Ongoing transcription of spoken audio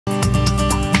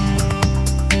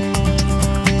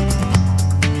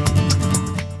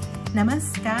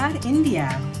Namaskar, India.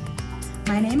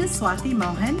 My name is Swati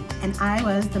Mohan, and I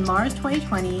was the Mars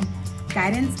 2020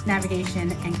 Guidance,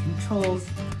 Navigation, and Controls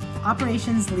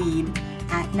Operations Lead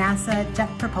at NASA Jet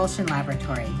Propulsion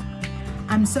Laboratory.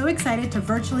 I'm so excited to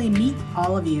virtually meet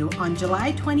all of you on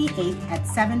July 28th at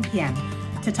 7 p.m.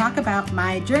 to talk about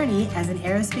my journey as an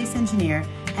aerospace engineer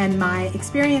and my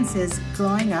experiences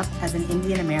growing up as an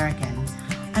Indian American.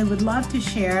 I would love to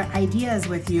share ideas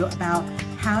with you about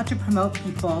how to promote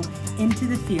people into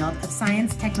the field of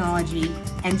science, technology,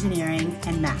 engineering,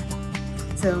 and math.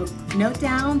 So note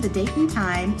down the date and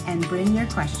time and bring your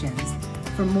questions.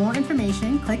 For more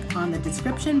information, click on the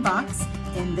description box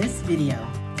in this video.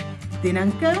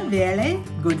 Dinanka Vele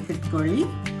Gurtitkolli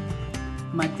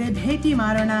Matte Bheti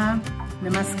Marona.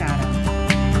 Namaskaram.